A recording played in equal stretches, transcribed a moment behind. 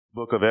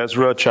Book of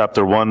Ezra,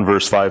 chapter 1,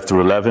 verse 5 through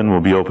 11. We'll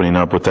be opening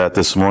up with that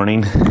this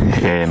morning,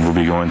 and we'll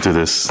be going to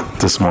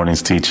this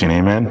morning's teaching.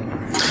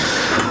 Amen.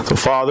 So,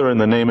 Father, in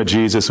the name of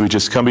Jesus, we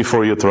just come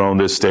before your throne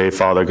this day,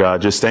 Father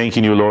God, just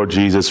thanking you, Lord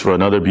Jesus, for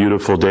another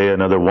beautiful day,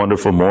 another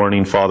wonderful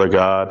morning, Father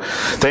God.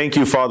 Thank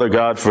you, Father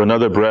God, for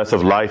another breath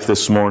of life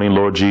this morning,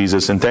 Lord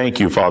Jesus, and thank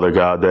you, Father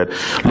God,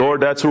 that,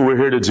 Lord, that's what we're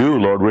here to do,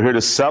 Lord. We're here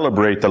to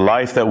celebrate the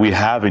life that we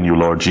have in you,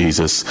 Lord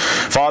Jesus.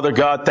 Father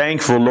God,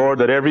 thankful, Lord,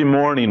 that every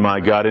morning,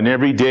 my God, and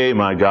every day,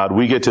 my God,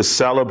 we get to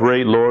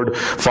celebrate, Lord,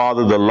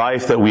 Father, the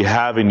life that we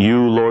have in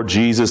you, Lord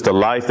Jesus, the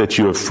life that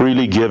you have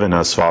freely given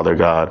us, Father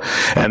God.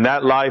 And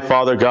that life,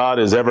 Father God,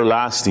 is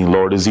everlasting,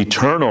 Lord, is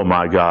eternal,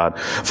 my God.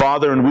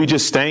 Father, and we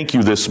just thank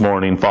you this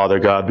morning, Father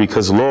God,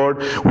 because, Lord,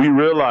 we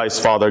realize,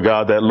 Father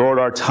God, that, Lord,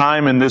 our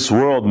time in this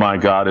world, my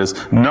God, is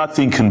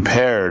nothing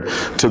compared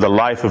to the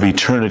life of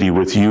eternity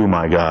with you,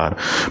 my God.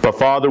 But,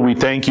 Father, we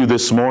thank you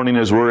this morning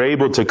as we're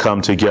able to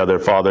come together,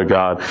 Father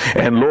God.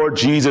 And, Lord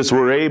Jesus,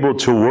 we're able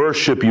to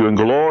worship you and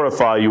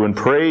glorify you and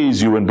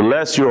praise you and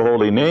bless your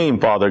holy name,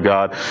 Father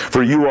God,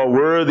 for you are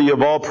worthy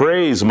of all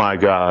praise, my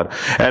God.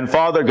 And,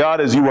 Father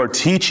God, as you are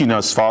teaching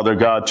us, Father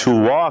God, to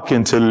walk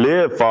and to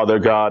live, Father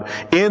God,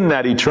 in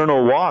that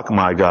eternal walk,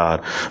 my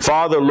God.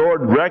 Father,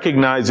 Lord,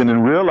 recognizing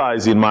and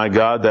realizing, my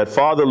God, that,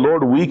 Father,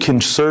 Lord, we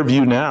can serve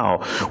you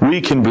now.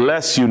 We can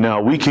bless you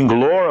now. We can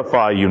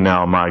glorify you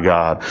now, my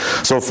God.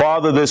 So,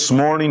 Father, this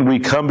morning we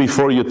come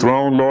before your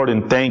throne, Lord,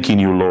 and thanking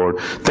you, Lord.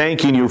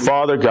 Thanking you,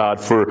 Father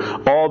God,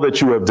 for all that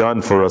you have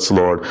done for us,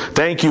 Lord.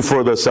 Thank you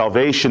for the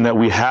salvation that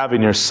we have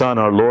in your Son,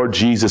 our Lord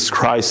Jesus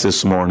Christ,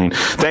 this morning.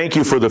 Thank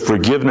you for the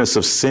forgiveness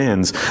of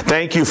sins.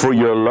 Thank you for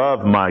your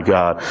love, my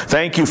God.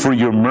 Thank you for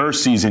your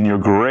mercies and your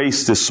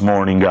grace this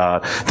morning,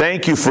 God.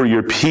 Thank you for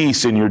your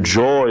peace and your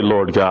joy,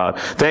 Lord God.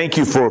 Thank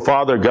you for,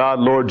 Father God,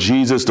 Lord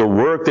Jesus, the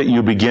work that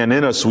you began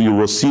in us, you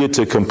will see it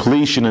to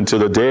completion until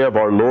the day of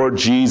our Lord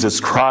Jesus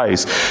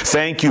Christ.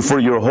 Thank you for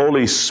your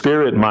Holy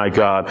Spirit, my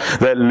God,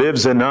 that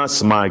lives in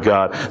us, my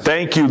God.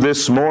 Thank you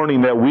this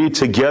morning that we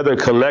together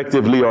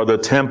collectively are the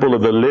temple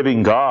of the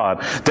living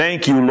God.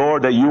 Thank you,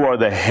 Lord, that you are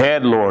the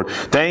head, Lord.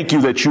 Thank you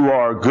that you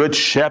are a good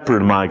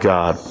shepherd, my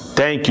God.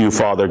 Thank you,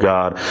 Father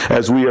God,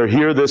 as we are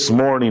here this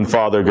morning,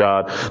 Father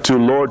God, to,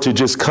 Lord, to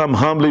just come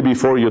humbly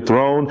before your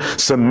throne,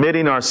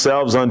 submitting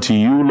ourselves unto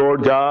you,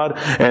 Lord God,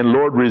 and,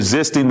 Lord,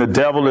 resisting the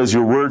devil, as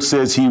your word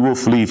says, he will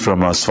flee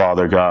from us,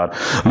 Father God.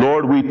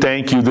 Lord, we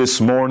thank you this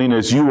morning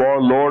as you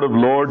are Lord of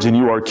lords and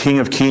you are King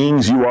of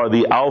kings. You are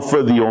the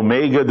Alpha, the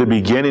Omega, the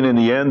beginning and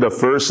the end, the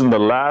first and the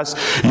last.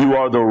 You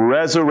are the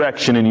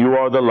resurrection and you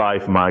are the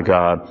life, my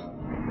God.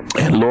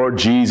 And Lord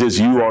Jesus,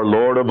 you are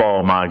Lord of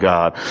all, my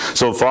God.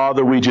 So,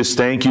 Father, we just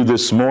thank you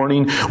this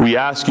morning. We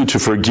ask you to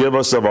forgive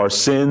us of our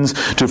sins,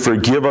 to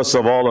forgive us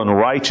of all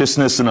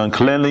unrighteousness and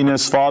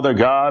uncleanliness, Father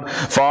God.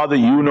 Father,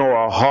 you know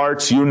our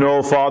hearts. You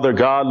know, Father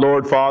God,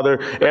 Lord,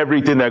 Father,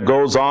 everything that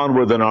goes on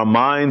within our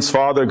minds,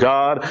 Father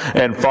God.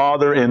 And,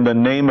 Father, in the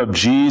name of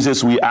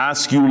Jesus, we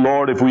ask you,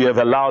 Lord, if we have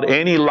allowed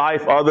any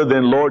life other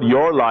than, Lord,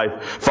 your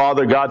life,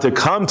 Father God, to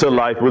come to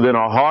life within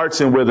our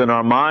hearts and within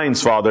our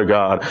minds, Father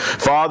God.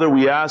 Father,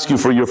 we ask you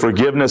for your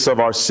forgiveness of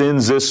our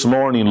sins this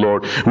morning,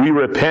 Lord. We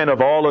repent of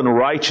all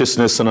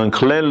unrighteousness and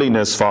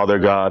uncleanliness, Father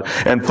God.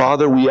 And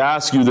Father, we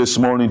ask you this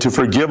morning to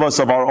forgive us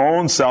of our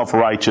own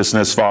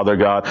self-righteousness, Father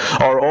God,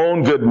 our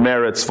own good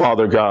merits,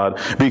 Father God,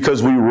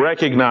 because we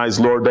recognize,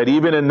 Lord, that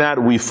even in that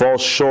we fall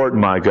short,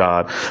 my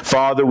God.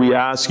 Father, we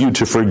ask you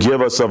to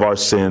forgive us of our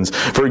sins.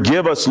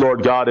 Forgive us,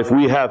 Lord God, if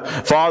we have,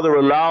 Father,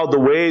 allowed the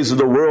ways of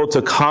the world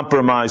to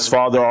compromise,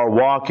 Father, our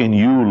walk in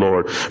you,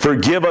 Lord.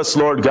 Forgive us,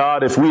 Lord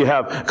God, if we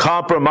have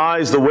compromised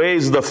the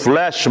ways of the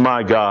flesh,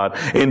 my God,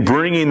 in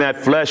bringing that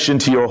flesh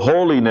into your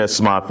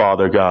holiness, my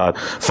Father God.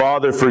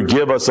 Father,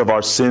 forgive us of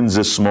our sins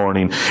this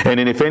morning. And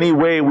if any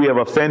way we have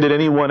offended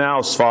anyone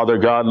else, Father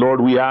God, Lord,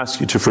 we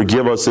ask you to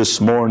forgive us this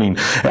morning.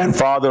 And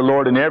Father,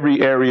 Lord, in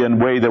every area and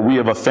way that we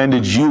have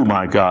offended you,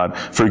 my God,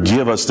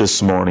 forgive us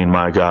this morning,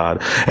 my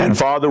God. And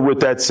Father, with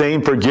that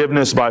same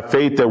forgiveness by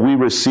faith that we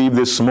receive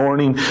this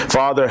morning,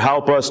 Father,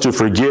 help us to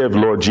forgive,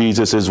 Lord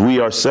Jesus, as we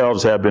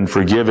ourselves have been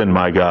forgiven,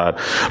 my God.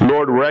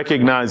 Lord,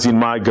 recognizing,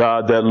 my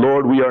God, that,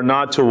 Lord, we are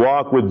not to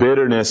walk with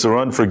bitterness or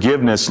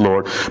unforgiveness,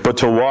 Lord, but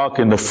to walk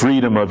in the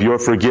freedom of your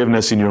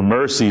forgiveness and your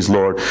mercies,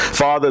 Lord.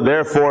 Father,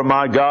 therefore,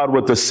 my God,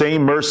 with the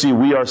same mercy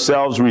we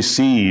ourselves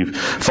receive,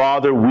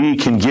 Father, we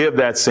can give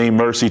that same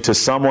mercy to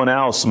someone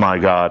else, my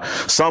God.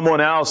 Someone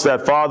else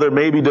that, Father,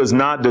 maybe does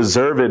not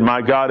deserve it,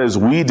 my God, as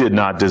we did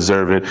not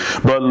deserve it.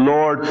 But,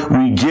 Lord,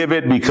 we give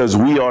it because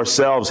we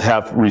ourselves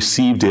have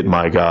received it,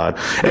 my God.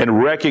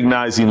 And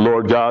recognizing,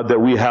 Lord God, that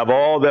we have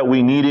all that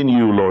we need in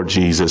you, Lord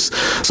Jesus.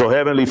 So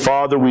Heavenly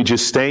Father, we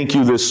just thank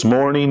you this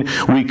morning.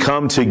 We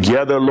come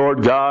together,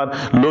 Lord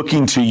God,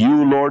 looking to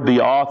you, Lord,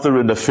 the author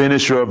and the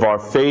finisher of our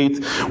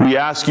faith. We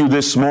ask you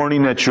this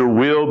morning that your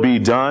will be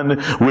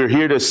done. We're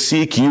here to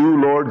seek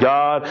you, Lord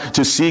God,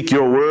 to seek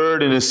your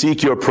word and to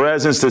seek your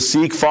presence, to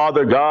seek,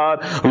 Father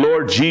God,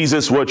 Lord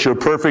Jesus, what your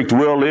perfect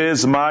will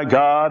is, my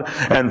God.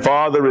 And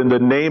Father, in the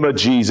name of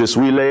Jesus,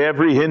 we lay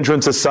every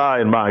hindrance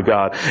aside, my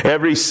God.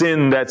 Every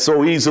sin that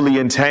so easily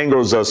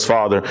entangles us,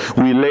 Father,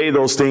 we lay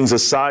those things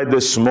aside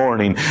this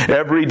morning.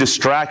 Every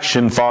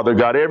distraction, Father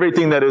God,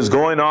 everything that is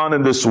going on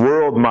in this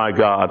world, my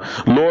God.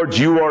 Lord,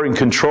 you are in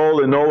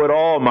control and know it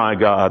all, my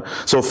God.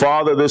 So,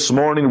 Father, this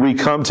morning we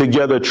come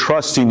together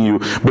trusting you,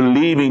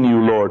 believing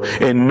you, Lord,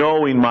 and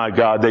knowing, my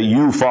God, that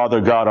you,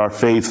 Father God, are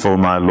faithful,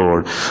 my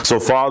Lord. So,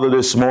 Father,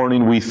 this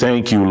morning we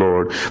thank you,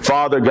 Lord.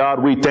 Father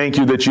God, we thank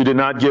you that you did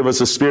not give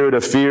us a spirit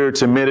of fear,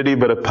 timidity,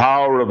 but a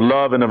power of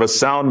love and of a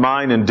sound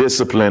mind and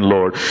discipline,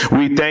 Lord.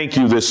 We thank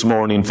you this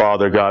morning,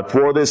 Father God,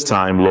 for this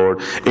time,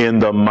 Lord. In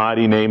the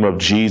mighty name of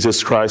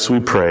Jesus Christ we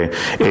pray.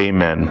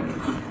 Amen.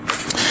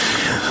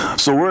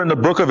 So we're in the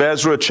book of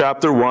Ezra,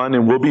 chapter 1,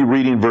 and we'll be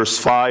reading verse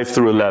 5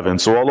 through 11.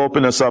 So I'll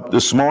open us up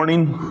this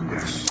morning.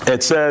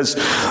 It says,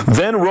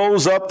 "Then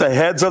rose up the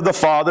heads of the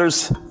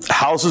fathers,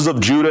 houses of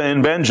Judah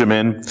and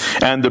Benjamin,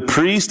 and the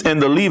priests and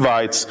the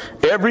Levites,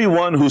 every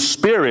one whose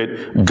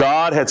spirit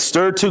God had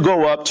stirred to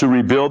go up to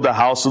rebuild the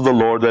house of the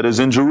Lord that is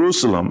in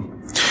Jerusalem.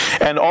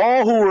 And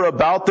all who were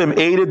about them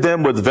aided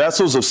them with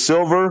vessels of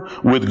silver,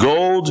 with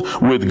gold,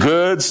 with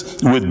goods,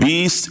 with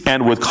beasts,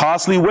 and with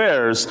costly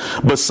wares,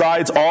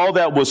 besides all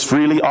that was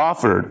freely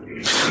offered.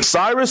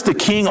 Cyrus the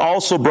king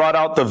also brought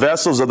out the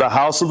vessels of the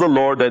house of the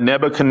Lord that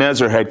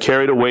Nebuchadnezzar had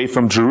carried away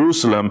from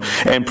Jerusalem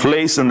and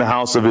placed in the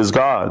house of his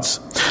gods.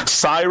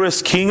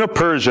 Cyrus, king of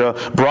Persia,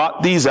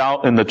 brought these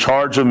out in the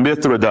charge of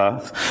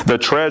Mithridath, the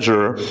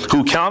treasurer,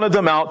 who counted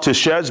them out to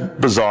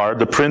Sheshbazzar,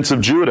 the prince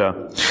of Judah.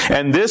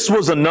 And this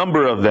was a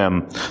number of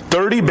them: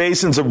 30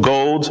 basins of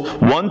gold,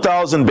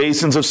 1,000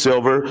 basins of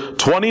silver,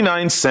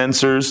 29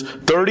 censers,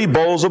 30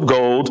 bowls of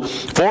gold,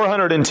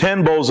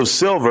 410 bowls of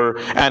silver,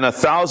 and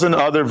 1,000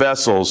 other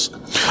vessels.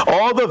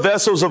 All the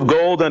vessels of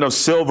gold and of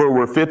silver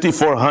were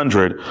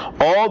 5,400.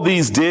 All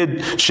these did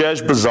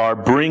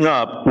Sheshbazzar bring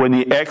up when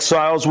the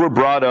exiles were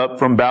brought up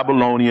from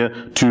Babylonia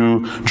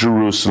to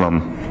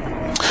Jerusalem."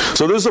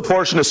 So this is a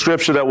portion of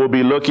scripture that we'll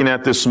be looking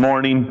at this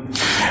morning.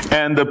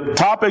 And the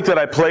topic that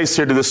I placed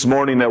here to this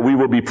morning that we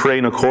will be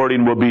praying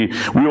according we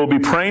will be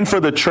praying for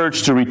the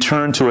church to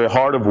return to a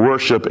heart of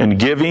worship and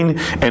giving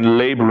and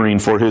laboring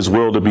for his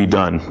will to be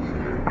done.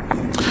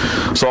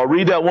 So I'll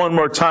read that one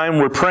more time.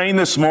 We're praying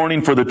this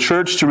morning for the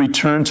church to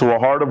return to a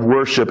heart of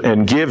worship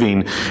and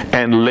giving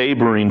and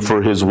laboring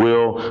for his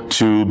will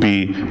to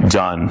be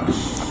done.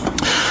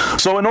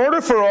 So in order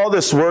for all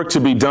this work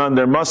to be done,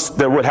 there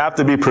would have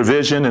to be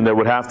provision, and there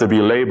would have to be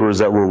laborers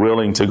that were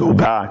willing to go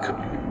back.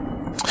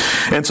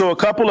 And so a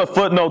couple of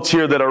footnotes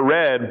here that are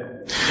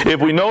read. If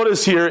we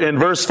notice here in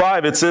verse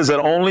 5, it says that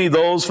only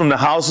those from the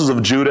houses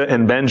of Judah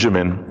and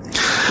Benjamin.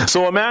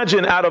 So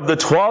imagine, out of the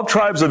 12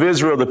 tribes of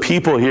Israel, the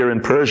people here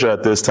in Persia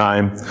at this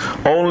time,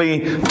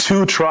 only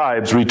 2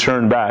 tribes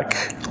returned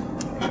back.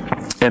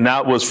 And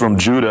that was from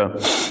Judah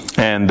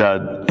and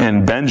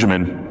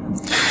Benjamin.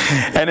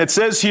 And it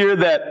says here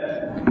that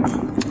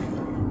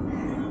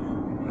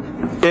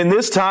in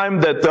this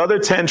time that the other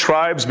 10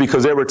 tribes,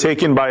 because they were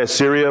taken by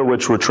Assyria,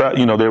 which were,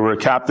 they were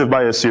captive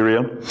by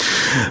Assyria,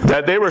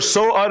 that they were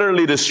so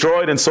utterly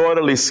destroyed and so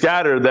utterly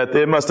scattered that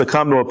they must have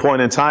come to a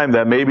point in time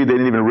that maybe they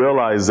didn't even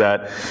realize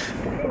that,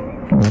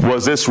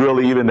 was this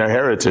really even their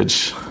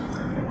heritage?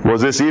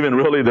 Was this even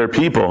really their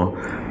people?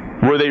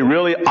 Were they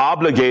really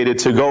obligated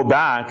to go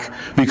back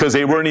because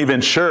they weren't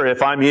even sure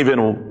if I'm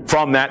even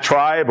from that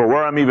tribe or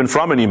where I'm even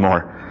from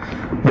anymore?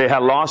 They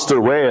had lost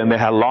their way, and they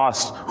had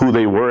lost who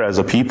they were as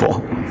a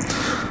people.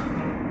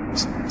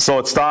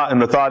 So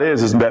the thought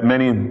is that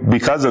many,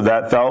 because of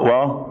that, felt,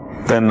 well,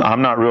 then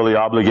I'm not really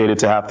obligated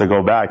to have to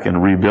go back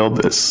and rebuild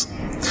this.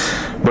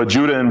 But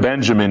Judah and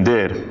Benjamin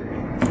did.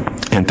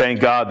 And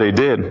thank God they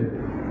did.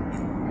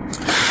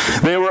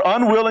 They were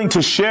unwilling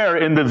to share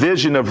in the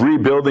vision of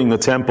rebuilding the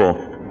temple.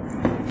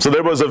 So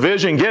there was a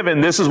vision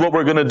given. This is what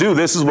we're going to do.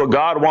 This is what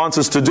God wants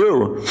us to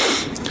do.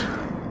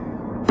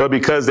 But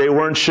because they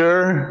weren't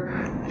sure,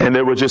 and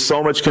there was just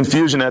so much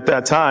confusion at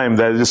that time,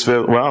 that I just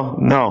felt, well,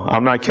 no,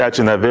 I'm not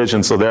catching that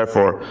vision, so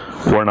therefore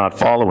we're not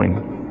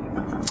following.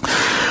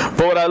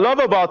 But what I love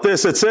about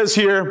this, it says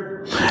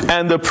here,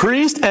 and the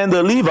priest and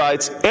the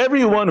Levites,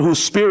 everyone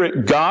whose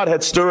spirit God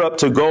had stirred up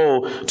to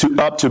go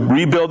up to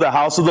rebuild the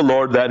house of the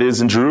Lord that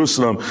is in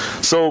Jerusalem.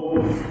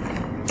 So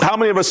how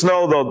many of us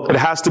know, though, it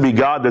has to be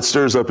God that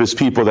stirs up his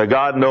people, that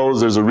God knows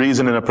there's a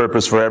reason and a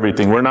purpose for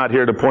everything. We're not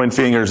here to point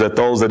fingers at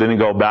those that didn't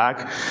go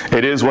back.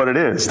 It is what it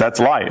is. That's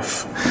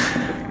life.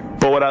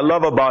 But what I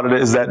love about it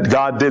is that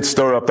God did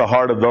stir up the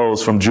heart of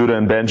those from Judah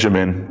and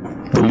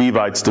Benjamin, the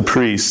Levites, the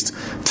priests,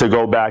 to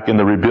go back in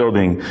the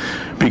rebuilding,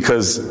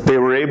 because they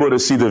were able to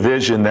see the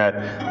vision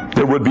that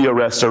there would be a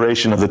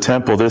restoration of the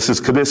temple. This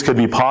could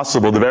be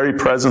possible. The very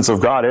presence of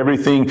God,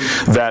 everything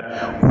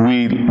that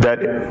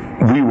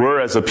we were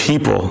as a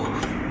people,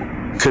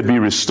 could be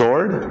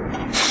restored.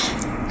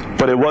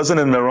 But it wasn't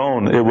in their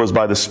own. It was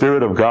by the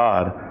Spirit of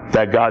God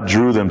that God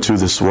drew them to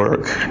this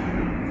work.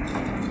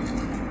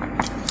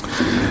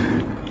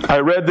 I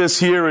read this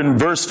here in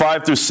verse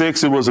 5 through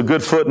 6. It was a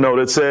good footnote.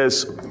 It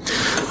says,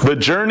 the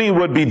journey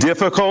would be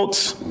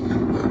difficult.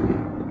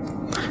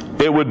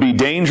 It would be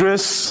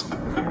dangerous.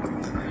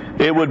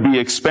 It would be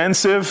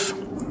expensive.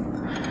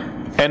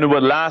 And it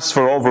would last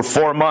for over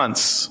 4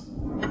 months.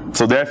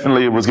 So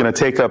definitely it was going to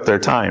take up their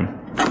time.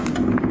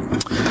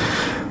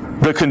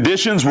 The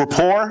conditions were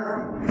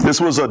poor. This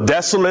was a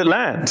desolate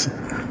land.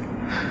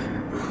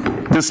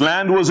 This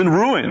land was in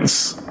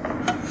ruins.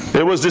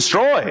 It was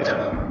destroyed.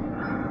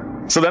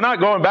 So they're not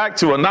going back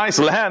to a nice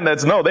land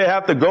they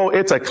have to go,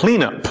 it's a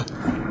cleanup.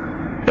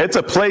 It's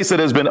a place that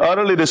has been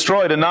utterly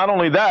destroyed. And not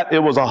only that, it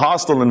was a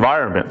hostile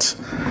environment.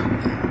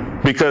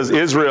 Because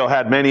Israel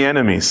had many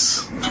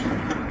enemies.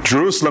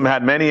 Jerusalem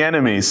had many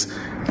enemies.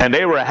 And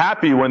they were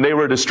happy when they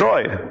were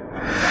destroyed.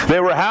 They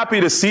were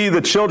happy to see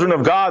the children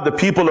of God, the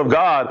people of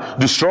God,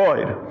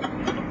 destroyed.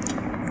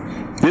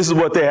 This is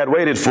what they had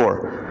waited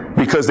for.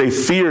 Because they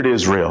feared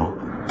Israel.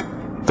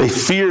 They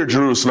feared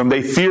Jerusalem.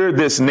 They feared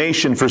this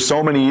nation for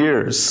so many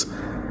years.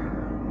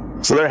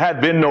 So there had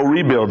been no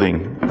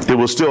rebuilding. It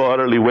was still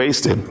utterly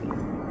wasted.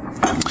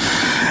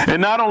 And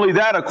not only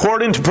that,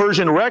 according to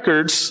Persian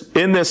records,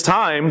 in this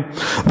time,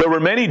 there were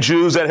many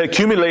Jews that had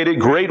accumulated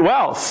great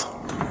wealth.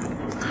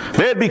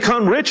 They had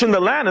become rich in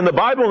the land. And the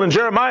Bible in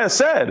Jeremiah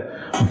said,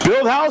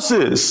 build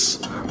houses,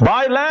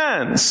 buy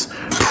lands,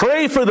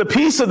 pray for the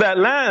peace of that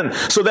land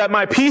so that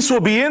my peace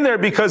will be in there,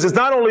 because it's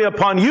not only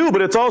upon you,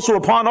 but it's also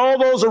upon all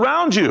those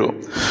around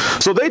you.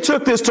 So they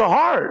took this to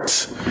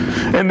heart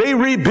and they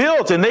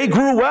rebuilt and they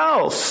grew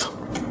wealth.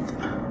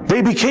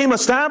 They became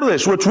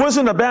established, which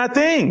wasn't a bad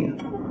thing.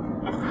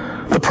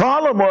 The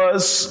problem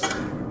is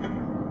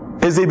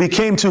they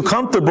became too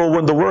comfortable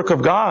when the work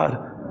of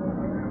God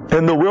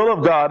and the will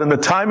of God and the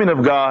timing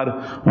of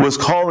God was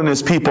calling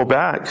His people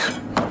back.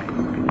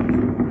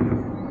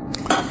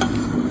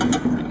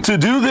 To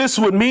do this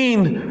would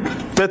mean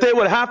that they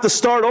would have to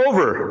start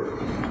over.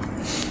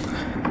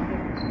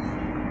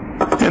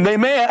 And they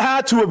may have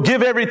had to have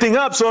give everything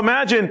up. So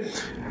imagine,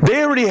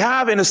 they already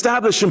have an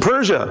established in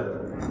Persia.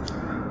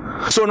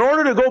 So in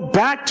order to go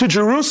back to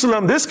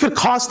Jerusalem, this could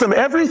cost them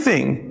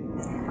everything.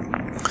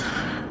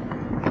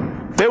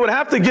 They would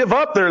have to give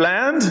up their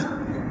land.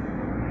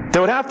 They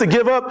would have to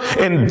give up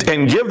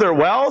and give their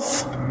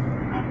wealth.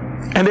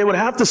 And they would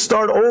have to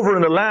start over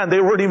in the land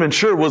they weren't even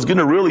sure was going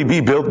to really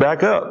be built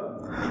back up.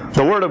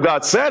 The Word of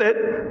God said it,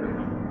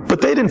 but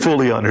they didn't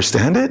fully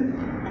understand it.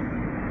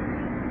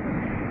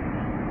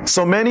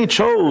 So many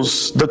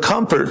chose the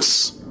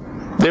comforts.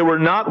 They were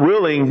not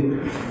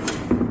willing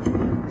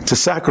to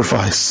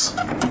sacrifice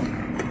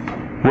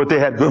what they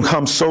had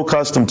become so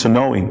accustomed to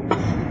knowing.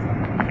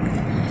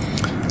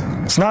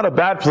 It's not a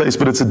bad place,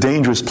 but it's a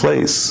dangerous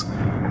place.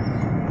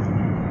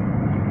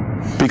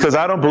 Because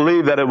I don't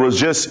believe that it was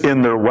just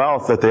in their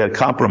wealth that they had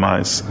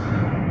compromised,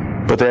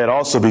 but they had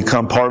also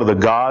become part of the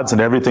gods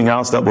and everything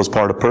else that was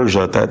part of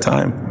Persia at that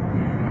time.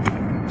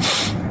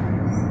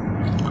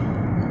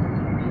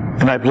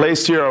 And I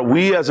placed here, are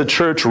we as a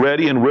church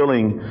ready and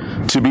willing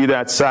to be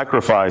that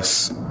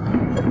sacrifice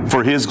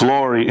for His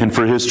glory and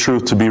for His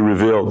truth to be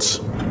revealed?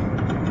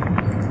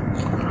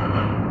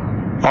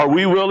 Are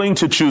we willing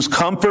to choose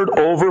comfort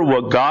over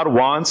what God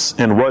wants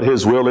and what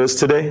His will is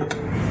today?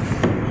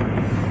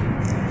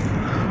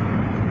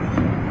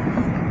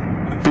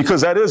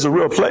 Because that is a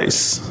real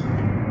place.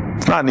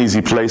 It's not an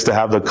easy place to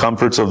have the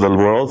comforts of the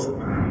world.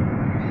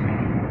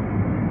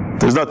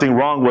 There's nothing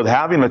wrong with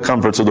having the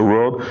comforts of the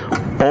world,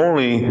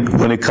 only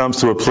when it comes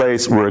to a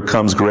place where it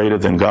comes greater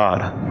than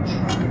God.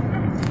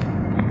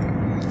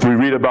 We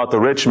read about the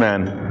rich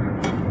man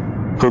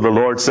who the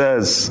Lord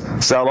says,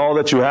 sell all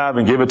that you have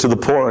and give it to the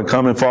poor and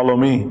come and follow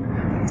me.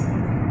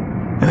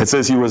 And it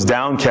says he was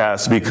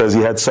downcast because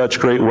he had such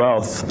great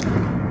wealth.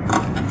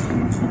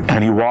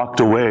 And he walked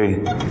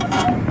away.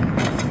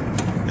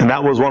 And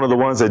that was one of the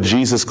ones that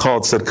Jesus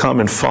called, said, come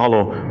and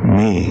follow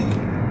me.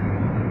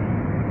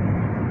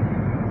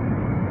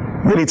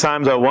 Many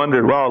times I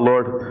wondered, wow,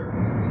 Lord,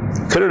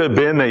 could it have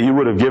been that you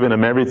would have given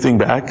him everything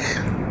back?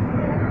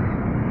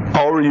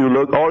 All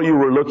you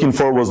were looking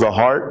for was the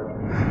heart?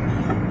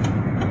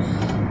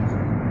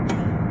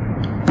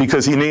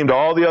 Because he named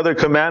all the other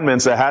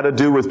commandments that had to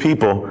do with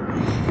people,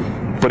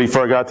 but he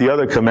forgot the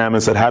other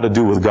commandments that had to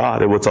do with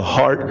God. It was a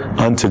heart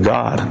unto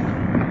God.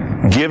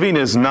 Giving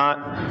is not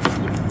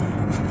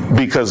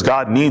because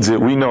God needs it.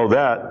 We know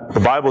that. The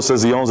Bible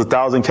says He owns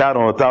 1,000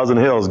 cattle on 1,000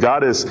 hills.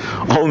 God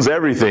owns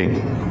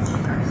everything.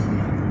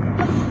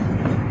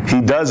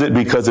 He does it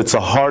because it's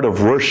a heart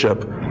of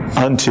worship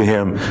unto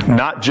Him,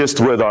 not just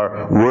with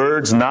our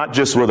words, not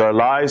just with our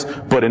lives,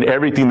 but in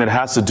everything that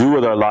has to do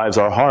with our lives,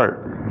 our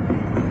heart.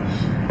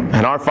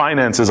 And our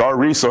finances, our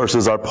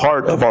resources are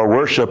part of our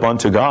worship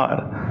unto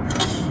God.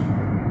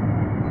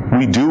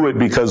 We do it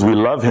because we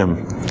love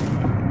Him.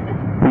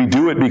 We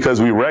do it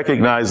because we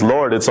recognize,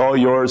 Lord, it's all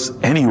yours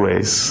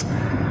anyways.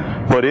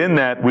 But in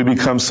that, we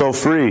become so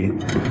free.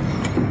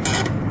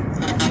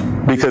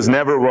 Because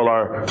never will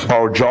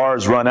our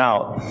jars run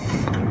out.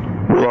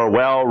 Will our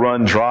well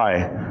run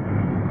dry.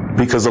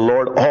 Because the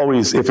Lord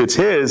always, if it's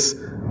His,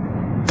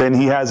 then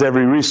He has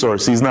every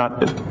resource. We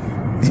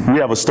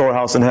have a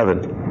storehouse in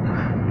heaven.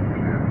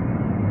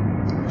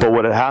 But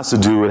what it has to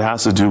do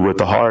with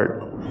the heart.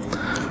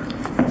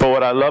 But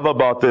what I love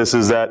about this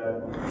is that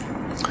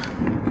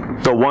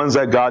the ones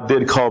that God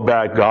did call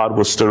back, God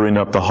was stirring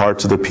up the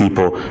hearts of the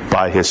people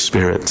by His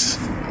Spirit.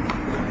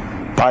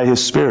 By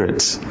His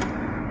Spirit.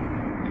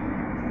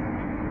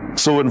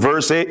 So in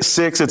verse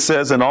 6 it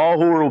says, and all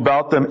who were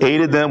about them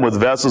aided them with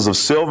vessels of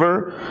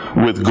silver,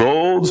 with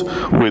gold,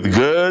 with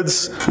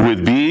goods,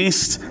 with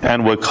beasts,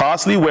 and with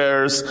costly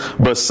wares,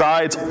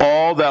 besides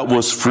all that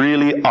was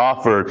freely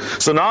offered.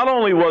 So not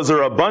only was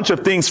there a bunch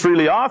of things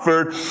freely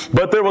offered,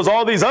 but there was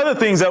all these other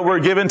things that were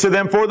given to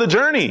them for the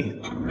journey.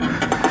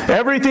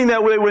 Everything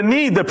that they would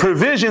need, the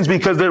provisions,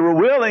 because they were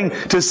willing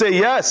to say,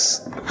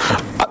 yes,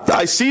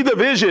 I see the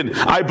vision.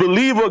 I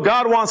believe what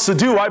God wants to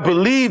do. I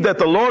believe that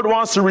the Lord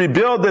wants to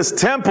rebuild this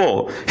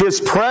temple,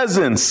 His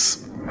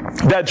presence,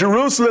 that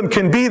Jerusalem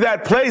can be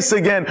that place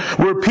again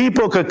where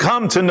people could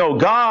come to know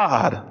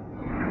God.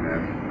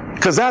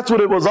 Because that's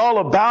what it was all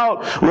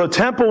about. The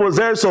temple was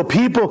there so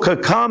people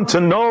could come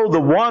to know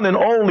the one and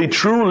only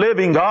true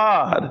living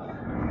God.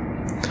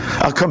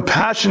 A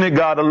compassionate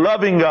God, a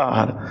loving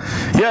God.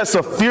 Yes,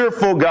 a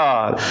fearful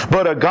God,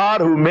 but a God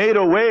who made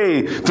a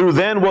way through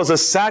then was a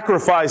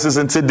sacrifices,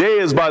 and today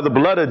is by the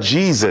blood of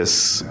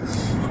Jesus.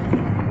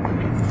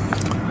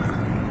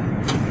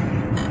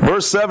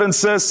 Verse 7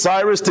 says,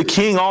 Cyrus the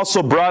king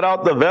also brought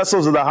out the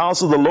vessels of the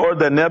house of the Lord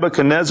that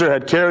Nebuchadnezzar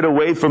had carried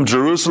away from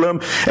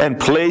Jerusalem and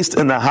placed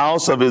in the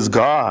house of his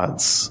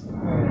gods.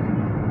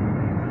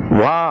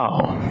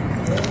 Wow.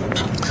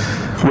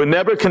 When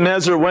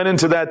Nebuchadnezzar went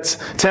into that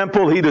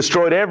temple, he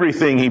destroyed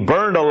everything. He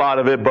burned a lot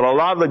of it, but a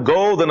lot of the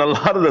gold and a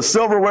lot of the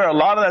silverware, a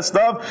lot of that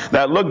stuff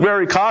that looked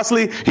very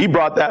costly, he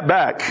brought that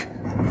back.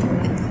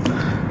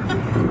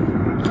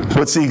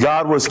 But see,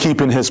 God was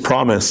keeping His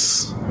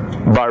promise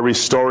by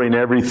restoring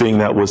everything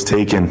that was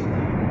taken.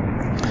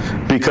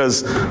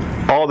 Because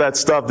all that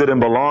stuff didn't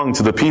belong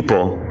to the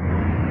people.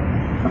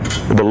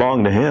 It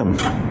belonged to Him.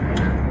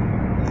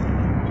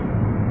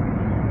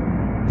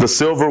 The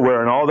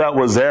silverware and all that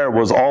was there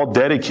was all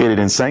dedicated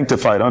and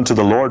sanctified unto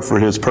the Lord for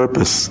His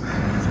purpose.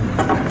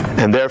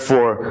 And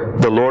therefore,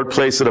 the Lord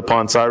placed it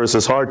upon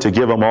Cyrus's heart to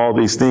give him all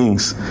these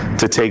things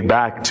to take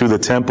back to the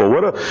temple.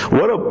 What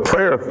a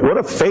prayer, what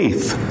a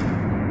faith.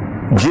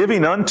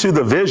 Giving unto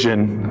the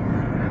vision.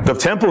 The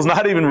temple's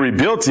not even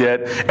rebuilt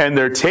yet, and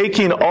they're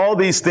taking all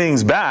these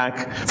things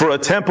back for a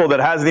temple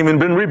that hasn't even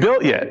been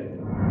rebuilt yet.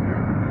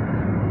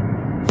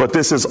 But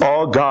this is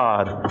all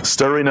God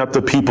stirring up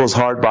the people's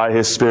heart by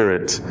His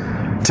Spirit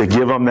to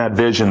give them that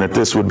vision that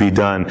this would be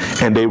done.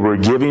 And they were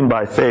giving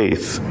by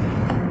faith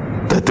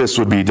that this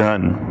would be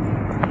done.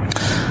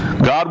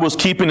 God was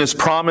keeping His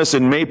promise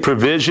and made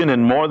provision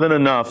and more than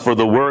enough for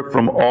the work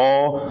from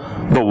all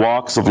the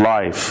walks of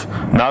life.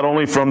 Not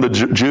only from the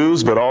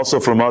Jews, but also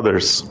from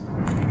others.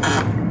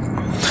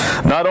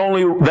 Not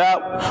only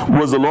that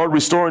was the Lord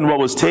restoring what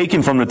was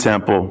taken from the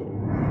temple.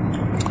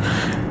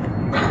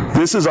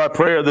 This is our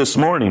prayer this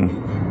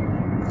morning.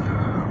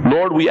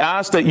 Lord, we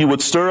ask that You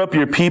would stir up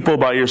Your people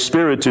by Your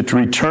Spirit to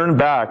return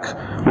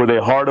back with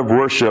a heart of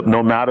worship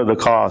no matter the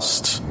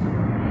cost.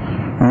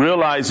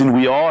 Realizing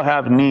we all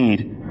have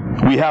need.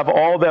 We have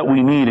all that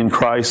we need in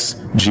Christ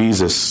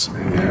Jesus.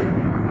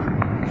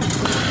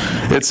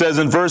 It says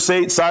in verse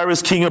 8,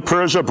 Cyrus, king of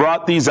Persia,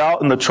 brought these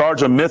out in the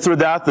charge of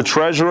Mithridath, the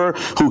treasurer,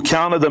 who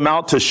counted them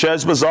out to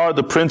Sheshbazzar,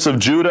 the prince of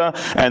Judah,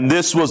 and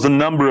this was the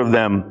number of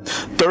them: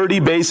 30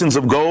 basins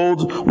of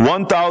gold,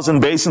 1,000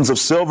 basins of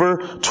silver,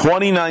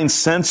 29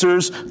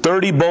 censers,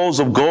 30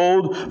 bowls of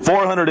gold,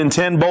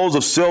 410 bowls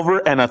of silver,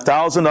 and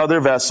 1,000 other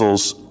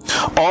vessels.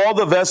 All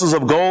the vessels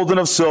of gold and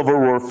of silver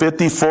were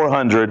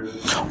 5,400.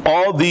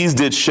 All these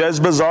did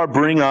Sheshbazzar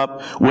bring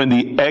up when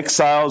the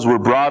exiles were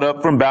brought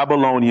up from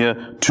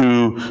Babylonia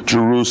to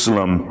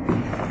Jerusalem.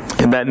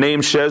 And that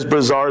name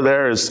Sheshbazzar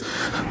there is,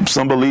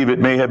 some believe it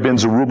may have been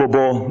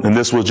Zerubbabel, and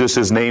this was just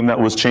his name that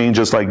was changed,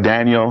 just like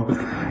Daniel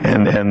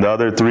and the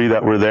other three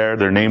that were there,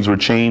 their names were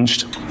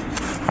changed.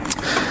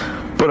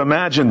 But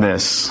imagine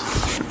this.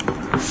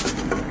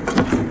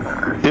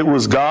 It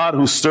was God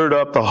who stirred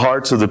up the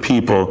hearts of the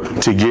people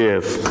to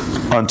give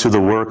unto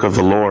the work of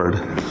the Lord.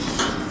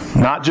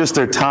 Not just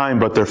their time,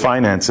 but their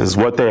finances,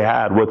 what they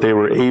had, what they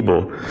were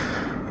able.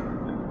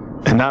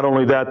 And not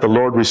only that, the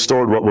Lord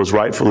restored what was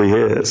rightfully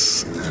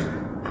His.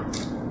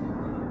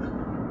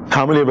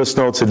 How many of us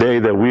know today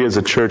that we as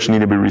a church need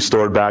to be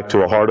restored back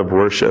to a heart of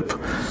worship?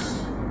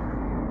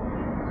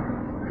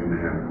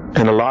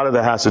 And a lot of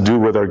that has to do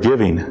with our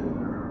giving,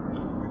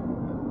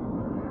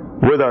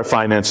 with our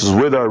finances,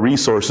 with our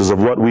resources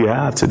of what we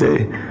have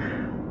today.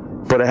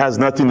 But it has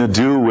nothing to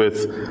do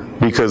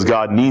with because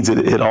God needs it.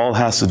 It all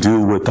has to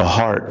do with the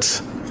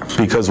heart,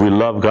 because we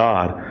love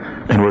God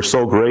and we're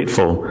so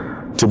grateful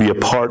to be a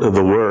part of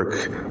the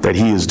work that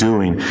He is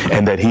doing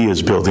and that He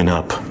is building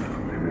up.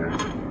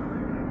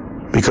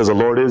 Because the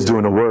Lord is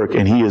doing the work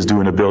and He is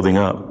doing the building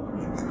up.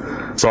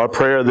 So our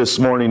prayer this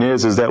morning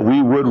is that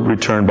we would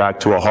return back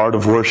to a heart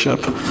of worship,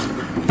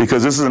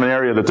 because this is an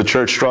area that the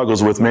church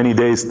struggles with many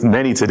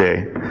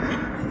today,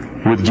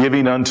 with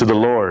giving unto the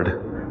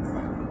Lord.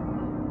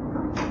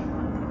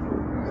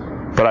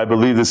 But I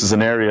believe this is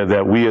an area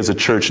that we as a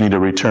church need to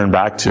return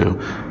back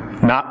to.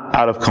 Not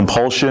out of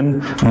compulsion,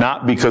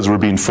 not because we're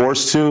being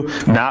forced to,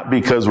 not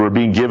because we're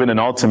being given an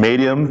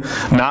ultimatum,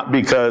 not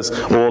because,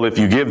 well, if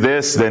you give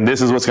this, then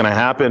this is what's going to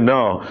happen.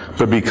 No,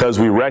 but because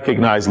we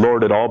recognize,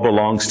 Lord, it all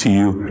belongs to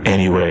you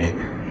anyway.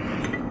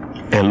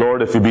 And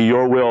Lord, if it be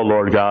your will,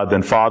 Lord God,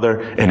 then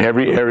Father, in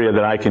every area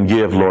that I can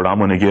give, Lord, I'm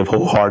going to give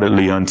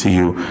wholeheartedly unto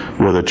you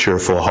with a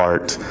cheerful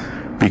heart,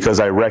 because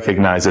I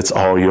recognize it's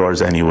all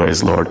yours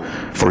anyways, Lord,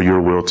 for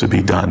your will to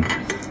be done.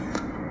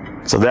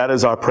 So that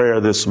is our prayer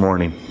this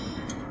morning.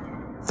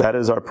 That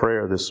is our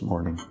prayer this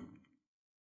morning.